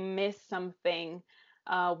 They miss something,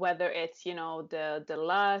 whether it's, the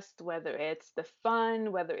lust, whether it's the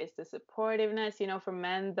fun, whether it's the supportiveness. For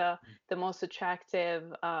men, the most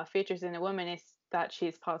attractive features in a woman is that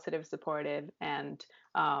she's positive, supportive, and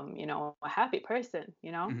a happy person.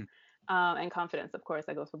 Mhm. And confidence, of course,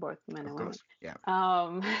 that goes for both men Of and women. course, yeah.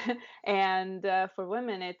 Um, and for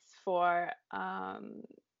women, it's for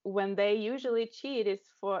when they usually cheat is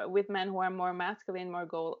for with men who are more masculine, more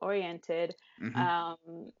goal oriented, Hmm.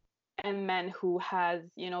 um, and men who has,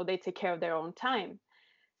 they take care of their own time.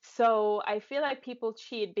 So I feel like people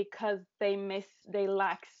cheat because they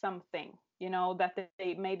lack something, that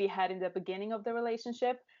they maybe had in the beginning of the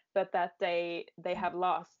relationship, but that they have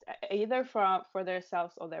lost either for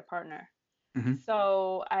themselves or their partner. Hmm.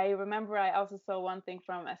 So I remember I also saw one thing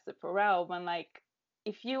from Esther Perel when, like,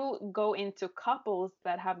 if you go into couples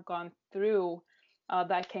that have gone through,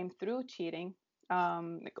 that came through cheating,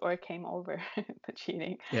 or came over the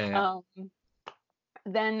cheating, Yeah, yeah. um,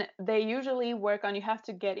 then they usually work on, you have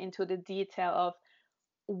to get into the detail of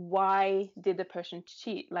why did the person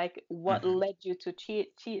cheat? Like, what Hmm. led you to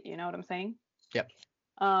cheat, you know what I'm saying? Yep.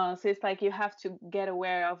 So it's like you have to get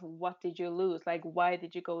aware of what did you lose? Like, why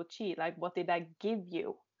did you go cheat? Like, what did that give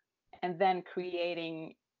you? And then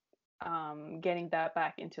creating, getting that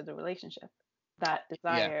back into the relationship, that Yeah.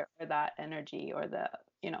 desire or that energy or the,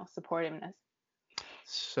 supportiveness.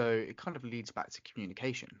 So it kind of leads back to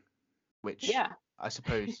communication, which Yeah. I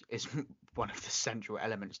suppose is one of the central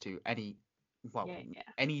elements to well, Yeah. Yeah.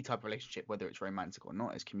 any type of relationship, whether it's romantic or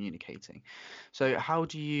not, is communicating. So how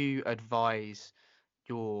do you advise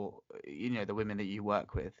the women that you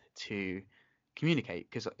work with to communicate?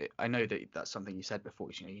 Because I know that that's something you said before.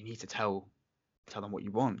 You need to tell them what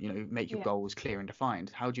you want. Make your Yeah. goals clear and defined.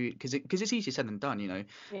 How do you? Because it's easier said than done. Yeah.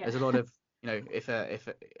 There's a lot of if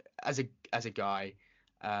as a guy,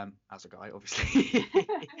 obviously,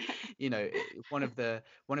 one of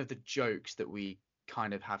the jokes that we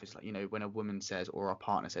kind of have is like, when a woman says, or our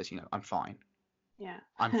partner says, I'm fine. Yeah.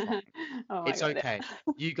 I'm fine. Oh my It's God. okay.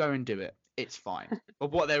 You go and do it. It's fine.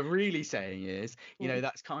 But what they're really saying is, Yeah.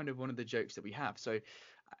 that's kind of one of the jokes that we have. So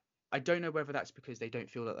I don't know whether that's because they don't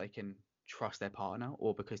feel that they can trust their partner,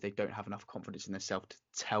 or because they don't have enough confidence in themselves to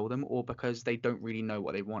tell them, or because they don't really know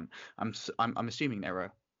what they want. I'm assuming there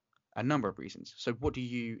are a number of reasons. So what do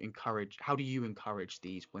you encourage? How do you encourage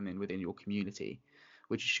these women within your community,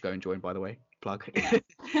 which you should go and join, by the way, plug?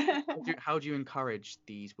 Yeah. How do you encourage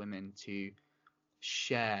these women to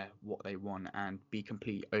share what they want and be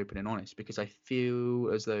completely open and honest? Because I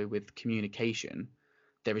feel as though with communication,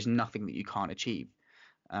 there is nothing that you can't achieve,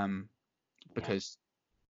 um, Yeah. because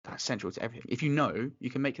that's central to everything. If you know, you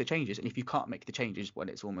can make the changes, and if you can't make the changes, when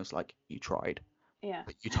it's almost like you tried, Yeah.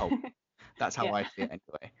 but you told. That's how Yeah. I see it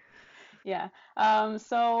anyway. Yeah.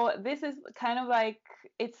 So this is kind of like,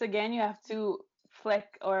 it's again, you have to flex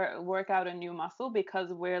or work out a new muscle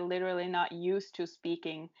because we're literally not used to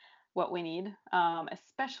speaking what we need,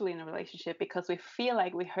 especially in a relationship, because we feel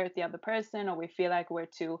like we hurt the other person, or we feel like we're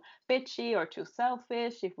too bitchy or too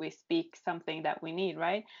selfish if we speak something that we need,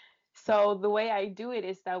 right? So the way I do it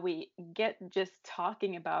is that we get just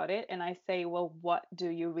talking about it, and I say, well, what do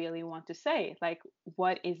you really want to say? Like,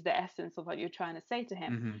 what is the essence of what you're trying to say to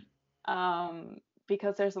him? Hmm. um,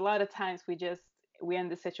 because there's a lot of times we end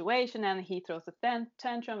the situation and he throws a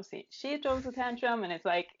tantrum, she throws a tantrum, and it's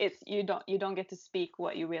like, it's you don't get to speak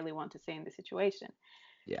what you really want to say in the situation.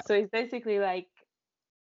 Yeah. So it's basically like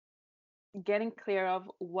getting clear of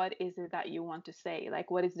what is it that you want to say,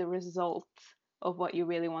 like what is the result of what you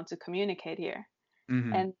really want to communicate here,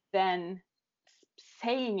 Hmm. and then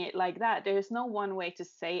saying it like that. There's no one way to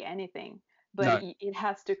say anything, but No. it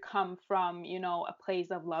has to come from, a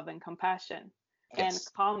place of love and compassion and Yes.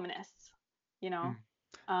 calmness, you know.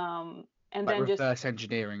 Mm. And Like then just, reverse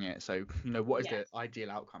engineering it. So, what is the yes, ideal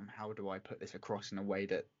outcome? How do I put this across in a way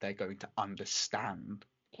that they're going to understand?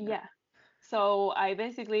 yeah. So I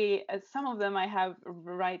basically, some of them I have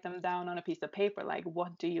write them down on a piece of paper, like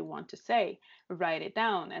what do you want to say? Write it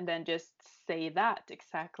down and then just say that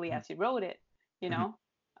exactly Mhm. as you wrote it, you Mhm.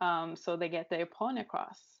 know, so they get their point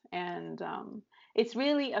across. And it's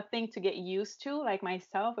really a thing to get used to. Like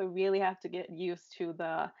myself, I really have to get used to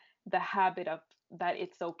the habit of that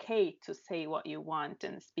it's okay to say what you want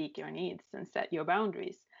and speak your needs and set your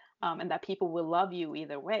boundaries, and that people will love you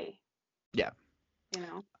either way, Yeah. you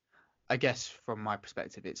know. I guess from my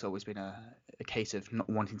perspective, it's always been a case of not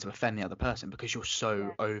wanting to offend the other person because you're so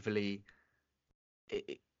Yeah. overly,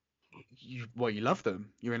 i- you love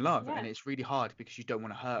them, you're in love, and Yes. it's really hard because you don't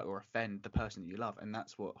want to hurt or offend the person that you love, and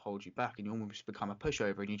that's what holds you back, and you almost become a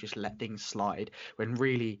pushover, and you just let things slide when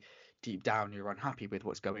really deep down you're unhappy with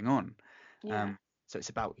what's going on. Yeah. Um, so it's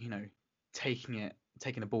about, taking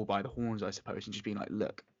the ball by the horns, I suppose, and just being like,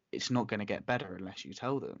 look, it's not going to get better unless you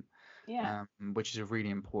tell them, Yeah. which is a really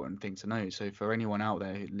important thing to know. So for anyone out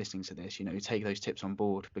there listening to this, take those tips on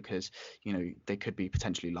board because they could be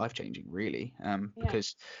potentially life changing, really. Yeah.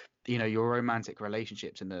 Because your romantic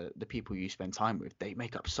relationships and the people you spend time with, they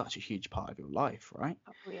make up such a huge part of your life, right?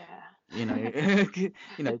 Oh yeah. You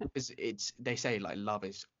know, because they say like love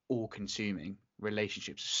is all consuming,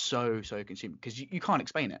 relationships are so consuming because you can't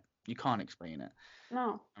explain it. You can't explain it.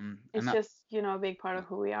 No. And It's that just, a big part of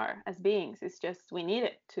who we are as beings. It's just we need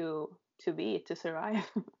it to survive.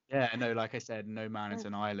 Yeah, no, like I said, no man Yeah. is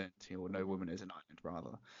an island, or no Mhm. woman is an island,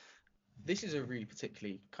 rather. This is a really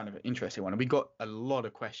particularly kind of interesting one, and we got a lot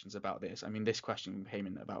of questions about this. I mean, this question came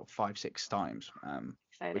in about 5, 6 times,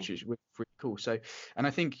 Exciting. which is really cool. So, and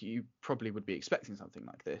I think you probably would be expecting something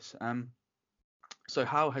like this. So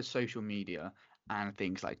how has social media and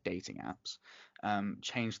things like dating apps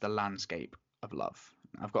changed the landscape of love?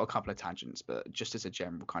 I've got a couple of tangents, but just as a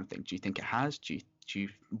general kind of thing, do you think it has? Do you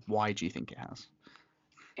why do you think it has?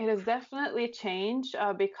 It has definitely changed,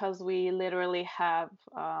 because we literally have,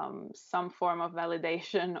 some form of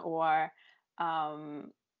validation or,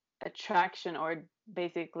 um, attraction, or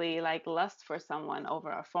basically like lust for someone over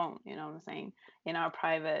our phone. You know what I'm saying? In our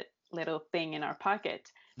private little thing in our pocket.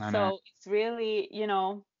 I know. So it's really,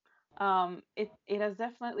 it has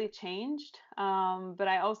definitely changed. But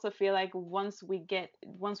I also feel like once we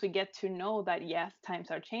get to know that yes, times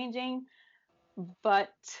are changing,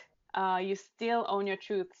 but you still own your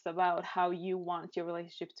truths about how you want your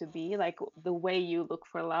relationship to be, like the way you look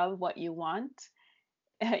for love, what you want.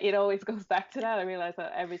 It always goes back to that. I realize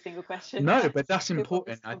that every single question you No, ask, but that's it always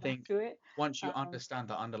important. I go back think to it. once you Um, understand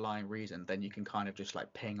the underlying reason, then you can kind of just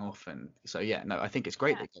like ping off. And so, yeah, no, I think it's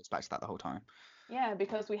great yeah, that it goes back to that the whole time. yeah,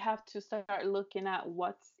 because we have to start looking at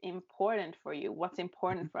what's important for you, what's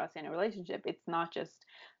important for us in a relationship. It's not just,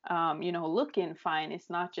 looking fine. It's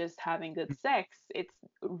not just having good sex. It's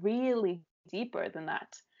really deeper than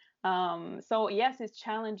that. So yes, it's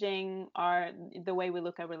challenging the way we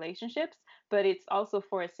look at relationships, but it's also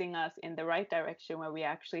forcing us in the right direction where we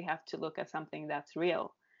actually have to look at something that's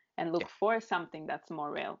real and Yeah, look for something that's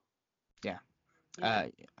more real. yeah. Yeah. uh,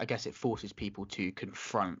 I guess it forces people to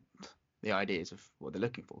confront the ideas of what they're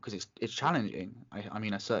looking for because it's Yeah. challenging. I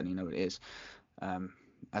mean, I certainly know it is. Um,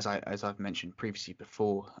 as I've mentioned previously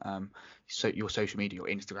before, so your social media, your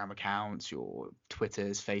Instagram accounts, your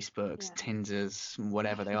Twitters, Facebooks, Yeah. Tinders,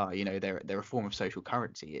 whatever they are, they're a form of social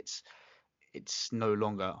currency. It's no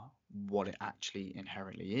longer what it actually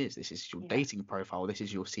inherently is. This is your Yeah. dating profile. This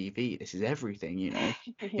is your CV. This is everything. The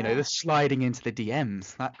Yeah. sliding into the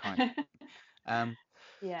DMs, that kind. Um,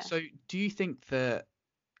 Yeah. so do you think that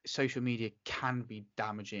social media can be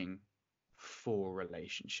damaging for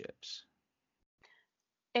relationships?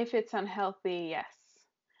 If it's unhealthy, yes.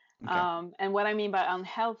 Okay. And what I mean by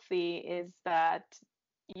unhealthy is that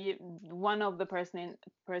one of the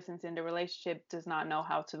persons in the relationship does not know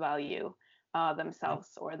how to value Mhm.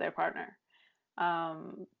 themselves or their partner.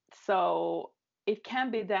 So it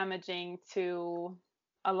can be damaging to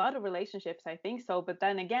a lot of relationships, I think so. But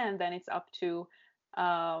then again, then it's up to,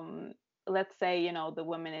 um, let's say, the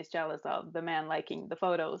woman is jealous of the man liking the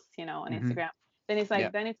photos, on Mhm. Instagram. Then it's Yeah.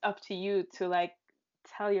 like, then it's up to you to like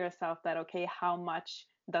tell yourself that, okay, how much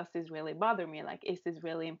does this really bother me? Like, is this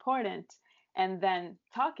really important? And then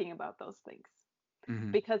talking about those things.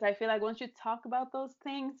 Hmm. Because I feel like once you talk about those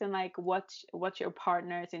things and like what's your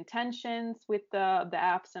partner's intentions with the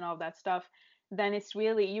apps and all that stuff, then it's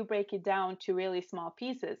really, you break it down to really small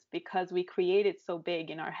pieces, because we create it so big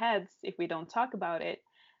in our heads if we don't talk about it.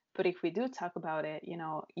 But if we do talk about it,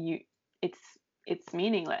 you it's it's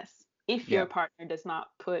meaningless if Yeah. your partner does not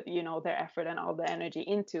put, their effort and all the energy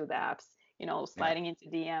into the apps, Yeah. sliding into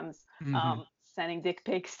DMs, Hmm. sending dick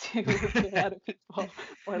pics to other people,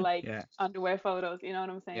 or like Yeah. underwear photos. You know what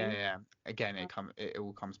I'm Yeah, saying? yeah. Again, Uh, it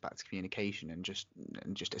all comes back to communication and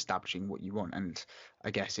just establishing what you want. And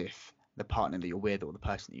I guess if the partner that you're with or the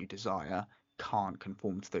person that you desire can't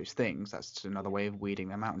conform to those things, that's just another yeah, way of weeding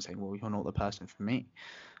them out and saying, well, you're not the person for me.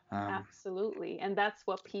 Um, absolutely. And that's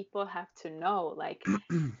what people have to know. Like,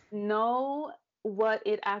 know what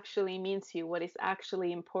it actually means to you, what is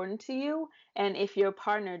actually important to you. And if your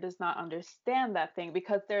partner does not understand that thing,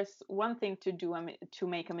 because there's one thing to do to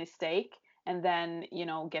make a mistake and then,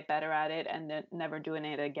 get better at it and then never doing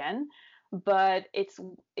it again. But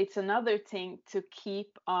it's another thing to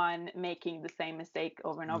keep on making the same mistake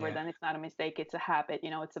over and over. yeah, Then it's not a mistake, it's a habit,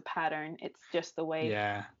 it's a pattern. It's just the way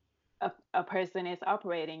yeah, a person is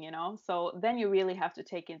operating, so then you really have to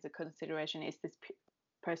take into consideration, is this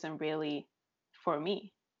person really for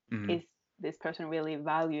me? mm, Is this person really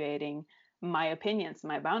evaluating my opinions,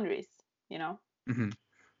 my boundaries, you know hmm.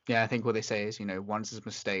 Yeah. I think what they say is, once is a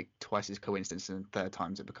mistake, twice is coincidence, and third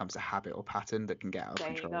times it becomes a habit or pattern that can get out of there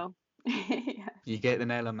you control. go. Yes, You get the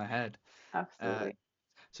nail on the head. Uh, absolutely.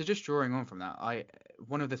 so just drawing on from that,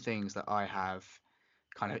 one of the things that I have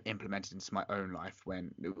kind of implemented into my own life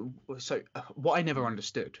what I never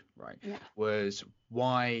understood, right, Yeah, was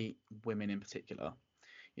why women in particular,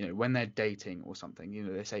 when they're dating or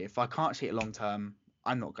something, they say, if I can't see it long term,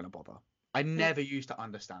 I'm not going to bother. I yeah, never used to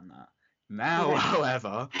understand that. Now, yeah.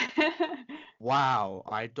 however, wow,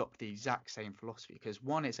 I adopt the exact same philosophy, because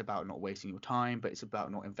one, it's about not wasting your time, but it's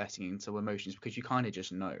about not investing into emotions, because you kind of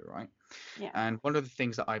just know, right? Yeah, And one of the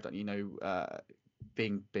things that I've done,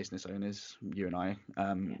 being business owners, you and I,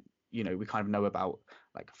 yeah, we kind of know about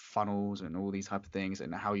like funnels and all these type of things,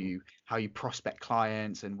 and how you prospect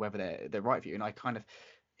clients and whether they're right for you. And I kind of,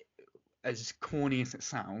 as corny as it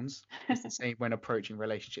sounds, it's the same when approaching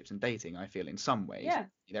relationships and dating. I feel in some ways yeah.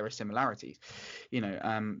 there are similarities.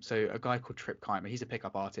 So a guy called Trip Keimer, he's a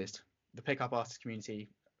pickup artist. The pickup artist community,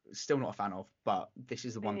 still not a fan of, but this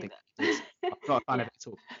is the Me one thing he did. neither. I'm not a fan Yeah. of it at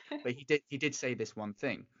all. But he did say this one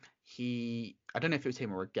thing. I don't know if it was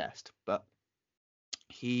him or a guest, but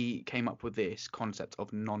he came up with this concept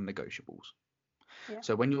of non-negotiables. Yeah,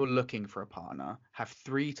 So when you're looking for a partner, have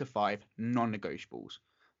 3 to 5 non-negotiables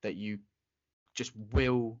that you just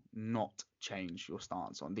will not change your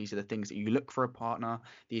stance on. These are the things that you look for a partner.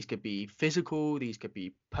 These could be physical, these could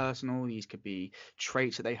be personal, these could be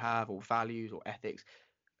traits that they have, or values or ethics.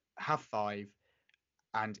 Have 5,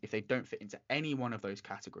 and if they don't fit into any one of those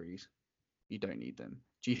categories, you don't need them.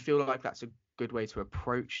 Do you feel like that's a good way to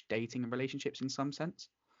approach dating and relationships in some sense?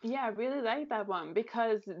 yeah, I really like that one,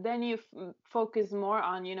 because then you focus more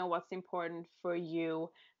on, what's important for you,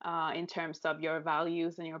 in terms of your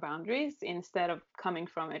values and your boundaries, instead of coming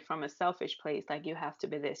from it from a selfish place, like you have to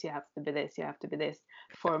be this, you have to be this, you have to be this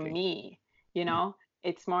for Exactly. me, Mhm.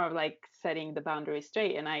 it's more of like setting the boundaries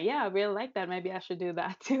straight. And I really like that. Maybe I should do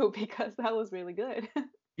that too, because that was really good.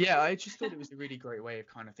 Yeah, I just thought it was a really great way of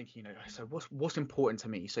kind of thinking, so what's important to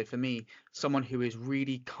me? So for me, someone who is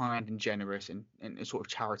really kind and generous and sort of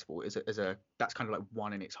charitable is a that's kind of like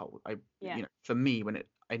one in its whole. Yeah, For me,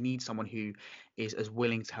 I need someone who is as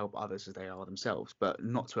willing to help others as they are themselves, but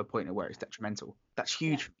not to a point where it's detrimental. That's yeah,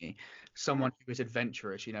 huge for me. yeah, Someone who is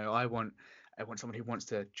adventurous, I want someone who wants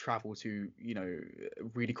to travel to,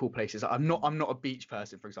 really cool places. I'm not a beach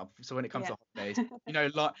person, for example. So when it comes yeah, to holidays,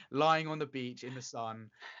 lying on the beach in the sun,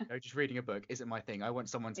 just reading a book isn't my thing. I want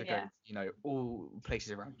someone to go, yeah, all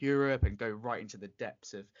places around Europe and go right into the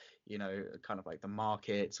depths of, kind of like the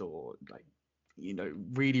markets, or like,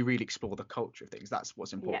 really, really explore the culture of things. That's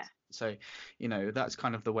what's yeah, important. So, that's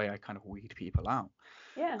kind of the way I kind of weed people out.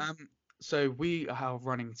 yeah. Um, so we are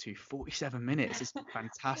running to 47 minutes. This is Oh my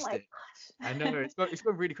fantastic. I know gosh. it's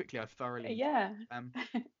gone really quickly. I've thoroughly enjoyed Yeah.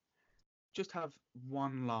 it. Just have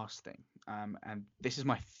one last thing. And this is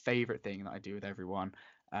my favorite thing that I do with everyone.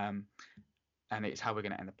 Um, and it's how we're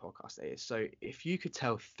going to end the podcast today. So if you could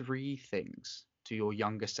tell 3 things to your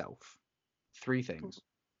younger self, 3 things,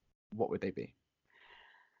 what would they be?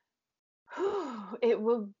 It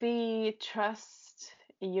would be trust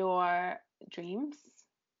your dreams,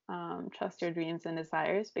 trust your dreams and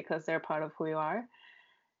desires, because they're part of who you are.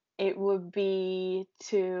 It would be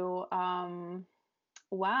to,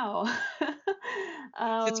 wow,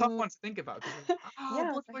 It's a tough Um, one to think about because yeah,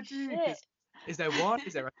 I what was do I like, do? shit. Because is there one?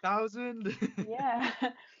 Is there 1,000? Yeah.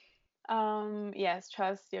 Yes,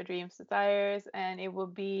 trust your dreams, desires, and it will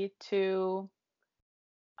be to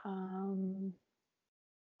um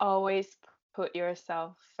always put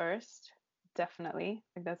yourself first. Definitely.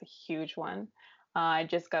 Like that's a huge one. I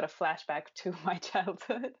just got a flashback to my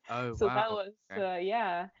childhood. Oh So that wow. was Okay.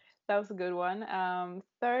 yeah, that was a good one.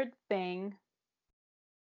 Third thing,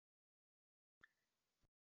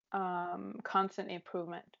 constant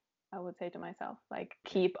improvement. I would say to myself, like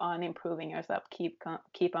Yeah. keep on improving yourself, keep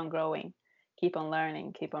on growing, keep on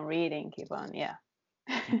learning, keep on reading, keep on yeah.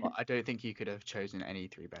 You know what, I don't think you could have chosen any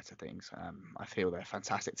three better things. I feel they're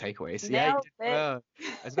fantastic takeaways. Yeah, you Nailed did it. well.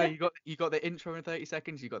 As though you got the intro in 30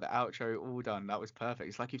 seconds, you got the outro all done. That was perfect.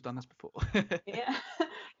 It's like you've done this before. Yeah.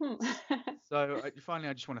 Hmm. So finally,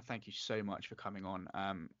 I just want to thank you so much for coming on.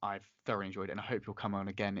 I've thoroughly enjoyed it, and I hope you'll come on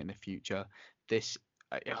again in the future. This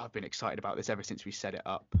I've been excited about this ever since we set it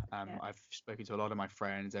up. Yeah. I've spoken to a lot of my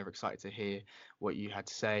friends. They're excited to hear what you had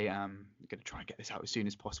to say. I'm going to try and get this out as soon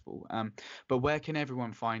as possible. But where can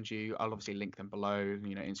everyone find you? I'll obviously link them below,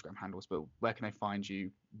 Instagram handles. But where can they find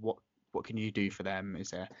you? What can you do for them? Is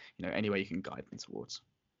there, any way you can guide them towards?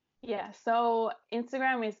 Yeah, so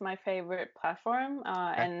Instagram is my favorite platform.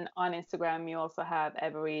 Okay. And on Instagram, you also have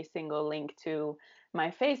every single link to my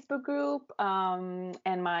Facebook group and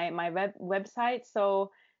my website.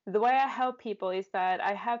 So the way I help people is that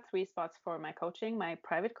I have three spots for my coaching, my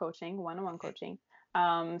private coaching, one-on-one coaching.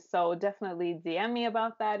 So definitely DM me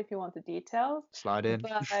about that if you want the details. Slide in.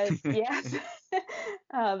 But yes,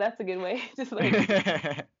 that's a good way, just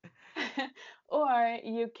like or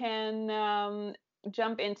you can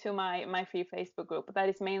jump into my free Facebook group. That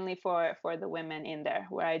is mainly for the women in there,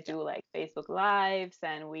 where I Yeah. do like Facebook lives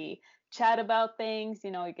and we chat about things.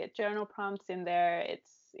 You get journal prompts in there.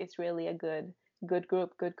 It's really a good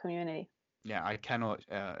group, good community. Yeah, I cannot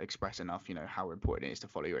express enough, how important it is to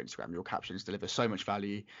follow your Instagram. Your captions deliver so much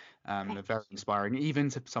value. They're Thank very you. inspiring, even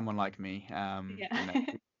to someone like me. Yeah.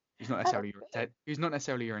 Oh, that's good. Who's not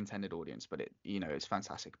necessarily your intended audience, but it's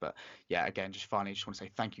fantastic. But yeah, again, just finally, just want to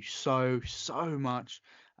say thank you so much.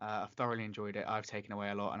 I've thoroughly enjoyed it. I've taken away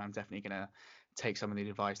a lot, and I'm definitely gonna take some of the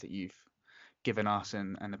advice that you've given us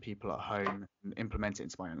and the people at home and implement it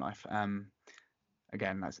into my own life.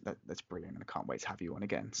 Again, that's brilliant, and I can't wait to have you on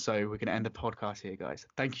again. So we're going to end the podcast here, guys.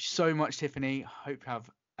 Thank you so much, Tiffany. Hope you have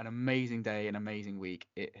an amazing day, an amazing week.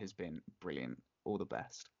 It has been brilliant. All the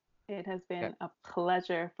best. It has Yeah. been a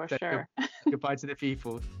pleasure for So sure. goodbye to the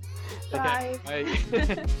people. Take care.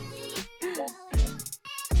 Bye.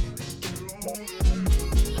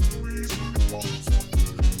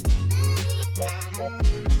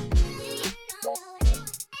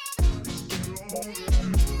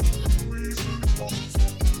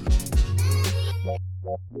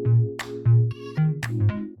 Bye.